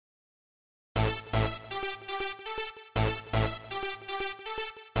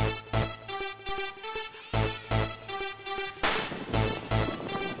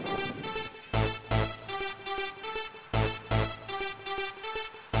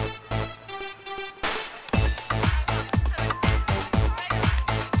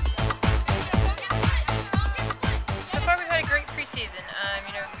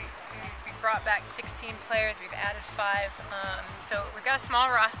back 16 players. We've added 5. So we've got a small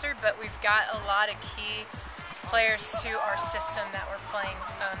roster, but we've got a lot of key players to our system that we're playing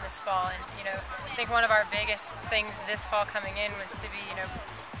this fall. And I think one of our biggest things this fall coming in was to be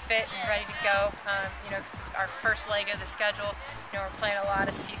fit and ready to go. Cause our first leg of the schedule, we're playing a lot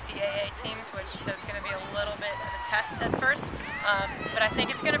of CCAA teams, so it's going to be a little bit of a test at first. But I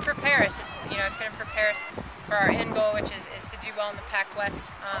think it's going to prepare us. It's going to prepare us for our end goal, which is to do well in the Pac West.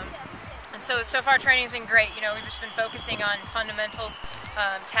 And so far training's been great. We've just been focusing on fundamentals,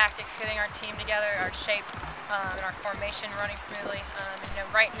 tactics, getting our team together, our shape, and our formation running smoothly.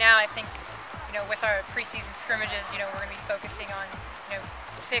 Right now I think, with our preseason scrimmages, we're going to be focusing on,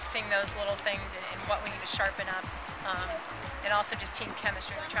 fixing those little things and what we need to sharpen up. And also just team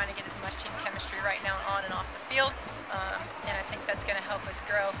chemistry. We're trying to get as much team chemistry right now on and off the field. And I think that's going to help us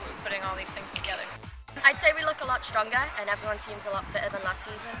grow, putting all these things together. I'd say we look a lot stronger and everyone seems a lot fitter than last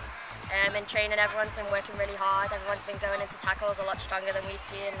season. In training, everyone's been working really hard. Everyone's been going into tackles a lot stronger than we've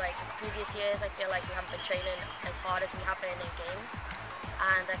seen previous years. I feel like we haven't been training as hard as we have been in games.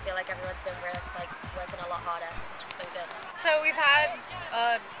 And I feel like everyone's been working a lot harder, which has been good. So we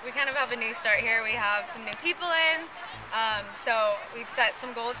kind of have a new start here. We have some new people in. So we've set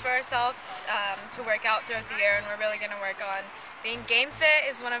some goals for ourselves to work out throughout the year, and we're really going to work on being game fit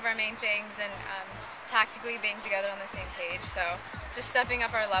is one of our main things, and tactically being together on the same page. So just stepping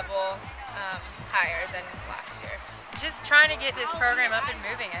up our level higher than last year. Just trying to get this program up and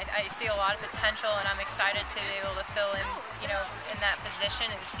moving. I see a lot of potential, and I'm excited to be able to fill in, in that position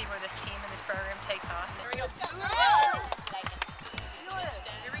and see where this team and this program takes off. Here we go. Here we go.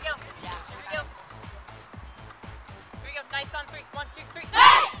 Here we go. Here we go. Knights on 3. 1, 2, 3.